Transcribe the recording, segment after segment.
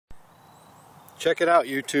Check it out,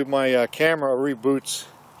 YouTube. My camera reboots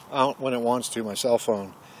out when it wants to, my cell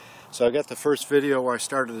phone. So I got the first video where I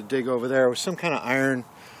started to dig over there. It was some kind of iron,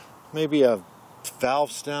 maybe a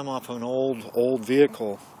valve stem off an old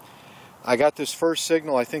vehicle. I got this first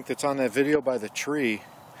signal, I think that's on that video, by the tree.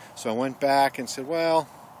 So I went back and said, well,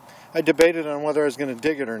 I debated on whether I was going to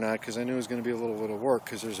dig it or not, because I knew it was going to be a little bit of work,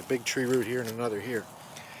 because there's a big tree root here and another here.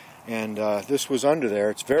 And this was under there.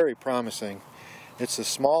 It's very promising. It's the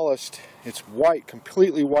smallest. It's white,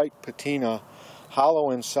 completely white patina,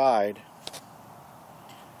 hollow inside.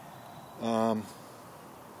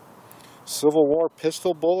 Civil War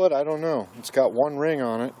pistol bullet? I don't know. It's got one ring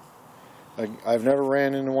on it. I've never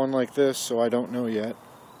ran into one like this, so I don't know yet.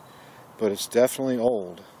 But it's definitely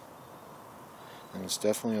old. And it's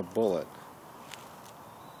definitely a bullet.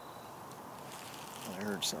 I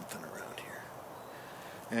heard something around here.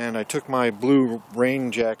 And I took my blue rain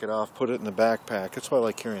jacket off, put it in the backpack. That's why I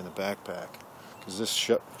like carrying the backpack, because this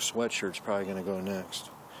sweatshirt's probably going to go next.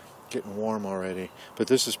 Getting warm already. But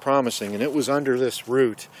this is promising, and it was under this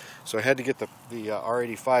root, so I had to get the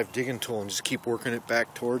R85 digging tool and just keep working it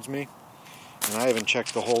back towards me. And I haven't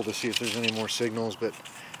checked the hole to see if there's any more signals, but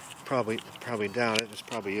probably doubt it. That's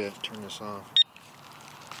probably it. Turn this off.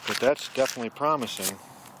 But that's definitely promising.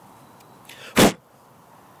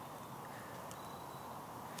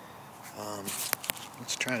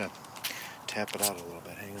 Let's try to tap it out a little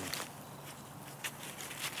bit. Hang on.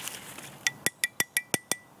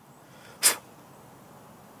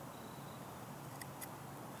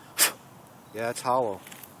 Yeah, it's hollow.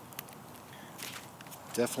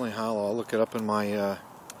 Definitely hollow. I'll look it up in my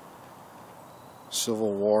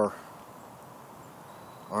Civil War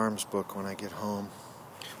arms book when I get home.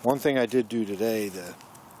 One thing I did do today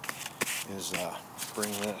is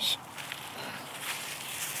bring this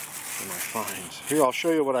for my finds. Here, I'll show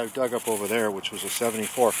you what I've dug up over there, which was a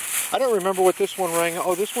 74. I don't remember what this one rang.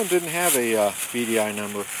 Oh, this one didn't have a VDI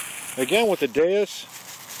number. Again, with the Deus,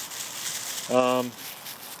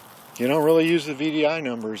 you don't really use the VDI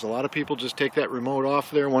numbers. A lot of people just take that remote off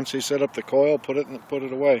there once they set up the coil, put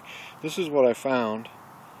it away. This is what I found,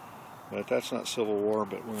 but that's not Civil War,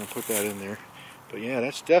 but we're going to put that in there. But yeah,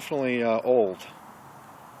 that's definitely old,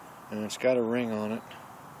 and it's got a ring on it.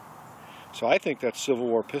 So I think that's Civil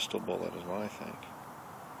War pistol bullet is what I think.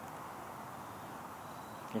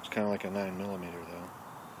 Looks kind of like a 9mm though.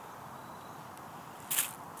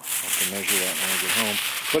 I'll have to measure that when I get home.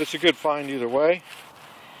 But it's a good find either way.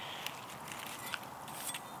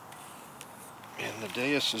 And the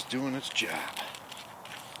Deus is doing its job.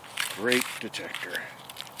 Great detector.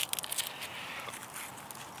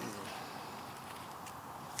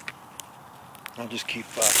 I'll just keep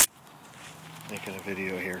making a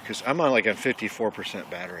video here because I'm on like a 54%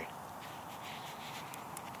 battery.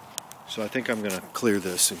 So I think I'm going to clear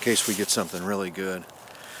this in case we get something really good.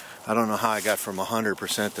 I don't know how I got from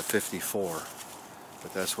 100% to 54,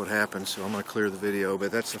 but that's what happened. So I'm going to clear the video.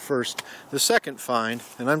 But that's the second find,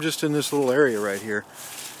 and I'm just in this little area right here,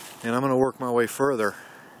 and I'm going to work my way further.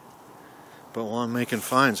 But while I'm making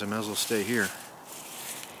finds, I might as well stay here.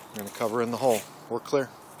 I'm going to cover in the hole. We're clear.